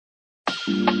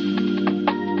I'm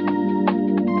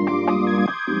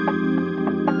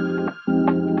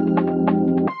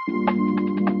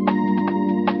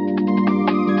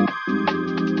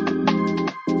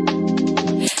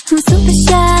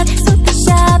super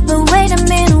shy, but wait a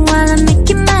minute while I make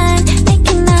you mine, make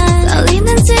you mine.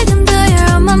 떨리는 지금도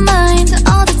you're on my mind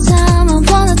all the time. I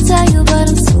wanna tell you, but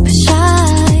I'm super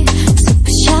shy, super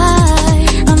shy.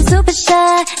 I'm super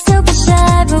shy,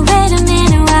 but wait a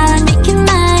minute while I make you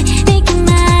mine, make you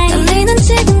mine. 떨리는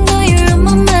지금도 you're on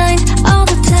my mind all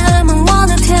the time. I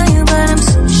wanna tell you, but I'm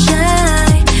super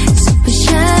shy, super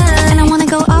shy. And I wanna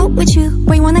go out with you,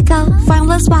 where you wanna go? Find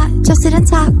a spot, just sit and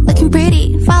talk, looking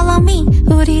pretty. Follow me,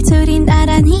 우리 둘이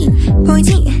나란히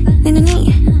보이지? 내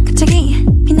눈이 갑자기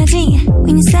빛나지?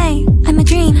 When you say I'm a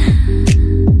dream,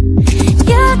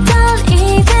 you don't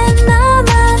even know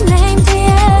my name,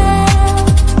 dear.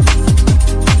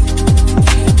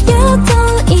 You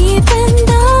don't even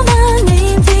know my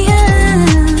name, dear.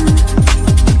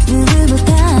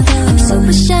 누구보다도 I'm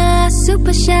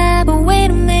super shy, but wait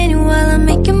a minute while I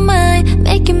make you mine,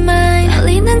 make you mine.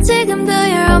 떨리는 지금도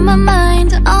you're on my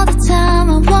mind all the time.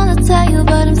 I wanna tell you,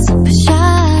 but I'm super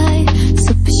shy,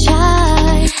 super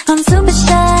shy. I'm super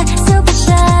shy,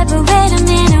 but wait a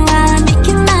minute while I make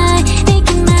you mine, make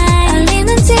you mine. 떨리는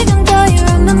지금도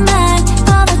you're on my mind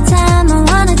all the time. I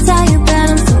wanna tell you, but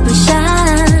I'm super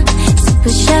shy,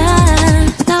 super shy.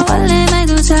 나 원래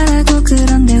말도 잘하고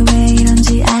그런데 왜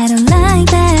이런지 I don't like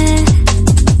that.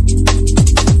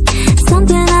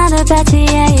 Something out of that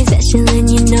is special and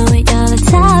you know it, you're the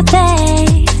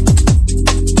topic.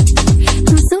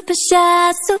 I'm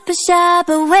super shy,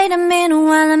 but wait a minute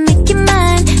while I make you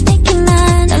mine, make you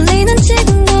mine. 떨리는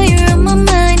지금도